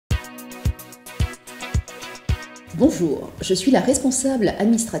Bonjour, je suis la responsable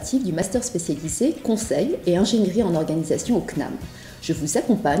administrative du master spécialisé Conseil et ingénierie en organisation au CNAM. Je vous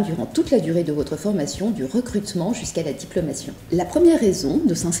accompagne durant toute la durée de votre formation, du recrutement jusqu'à la diplomation. La première raison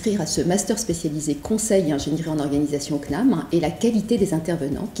de s'inscrire à ce master spécialisé Conseil et ingénierie en organisation au CNAM est la qualité des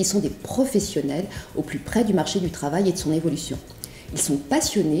intervenants, qui sont des professionnels au plus près du marché du travail et de son évolution. Ils sont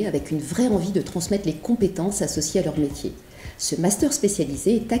passionnés avec une vraie envie de transmettre les compétences associées à leur métier. Ce master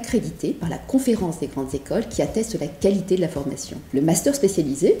spécialisé est accrédité par la Conférence des grandes écoles qui atteste la qualité de la formation. Le master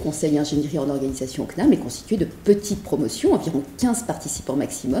spécialisé, Conseil et ingénierie en organisation au CNAM, est constitué de petites promotions, environ 15 participants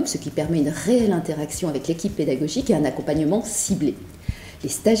maximum, ce qui permet une réelle interaction avec l'équipe pédagogique et un accompagnement ciblé. Les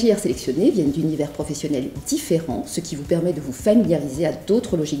stagiaires sélectionnés viennent d'univers professionnels différents, ce qui vous permet de vous familiariser à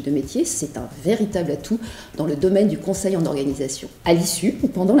d'autres logiques de métier. C'est un véritable atout dans le domaine du conseil en organisation. À l'issue ou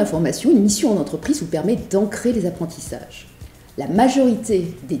pendant la formation, une mission en entreprise vous permet d'ancrer les apprentissages. La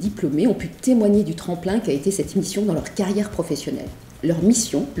majorité des diplômés ont pu témoigner du tremplin qu'a été cette mission dans leur carrière professionnelle. Leur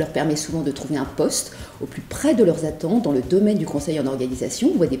mission leur permet souvent de trouver un poste au plus près de leurs attentes dans le domaine du conseil en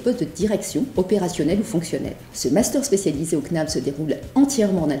organisation ou à des postes de direction opérationnelle ou fonctionnelle. Ce master spécialisé au CNAM se déroule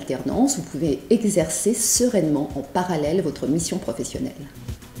entièrement en alternance. Vous pouvez exercer sereinement en parallèle votre mission professionnelle.